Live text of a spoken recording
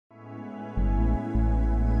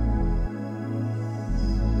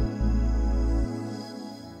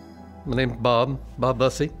My name's Bob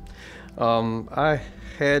Bussey. I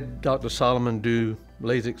had Dr. Solomon do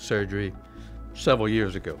LASIK surgery several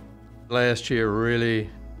years ago. Last year, really,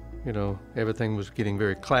 everything was getting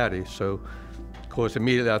very cloudy. So, of course,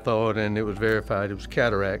 immediately I thought, and it was verified, it was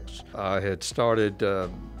cataracts. I had started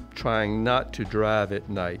trying not to drive at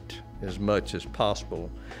night as much as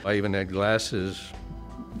possible. I even had glasses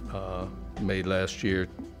made last year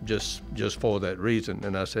just for that reason.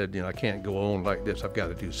 And I said, I can't go on like this. I've got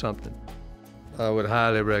to do something. I would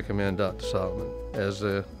highly recommend Dr. Solomon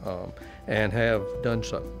and have done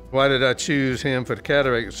so. Why did I choose him for the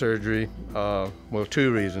cataract surgery? Well,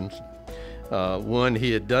 two reasons. One,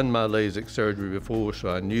 he had done my LASIK surgery before, so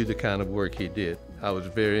I knew the kind of work he did. I was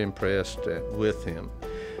very impressed with him.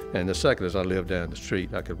 And the second is I live down the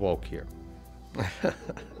street. I could walk here.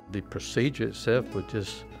 The procedure itself was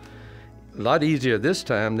just a lot easier this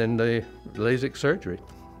time than the LASIK surgery.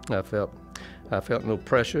 I felt no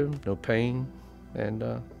pressure, no pain,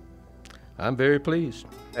 and I'm very pleased.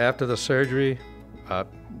 After the surgery, I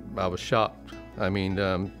was shocked. I mean,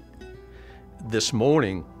 this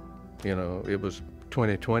morning, it was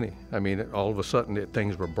 2020. I mean, all of a sudden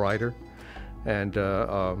things were brighter, and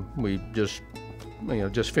we just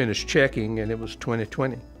finished checking, and it was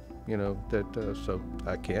 2020. So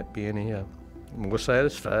I can't be any more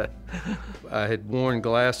satisfied. I had worn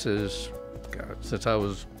glasses since I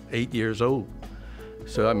was 8 years old.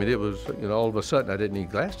 So, I mean, it was, all of a sudden I didn't need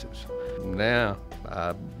glasses. Now,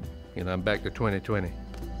 I'm back to 2020.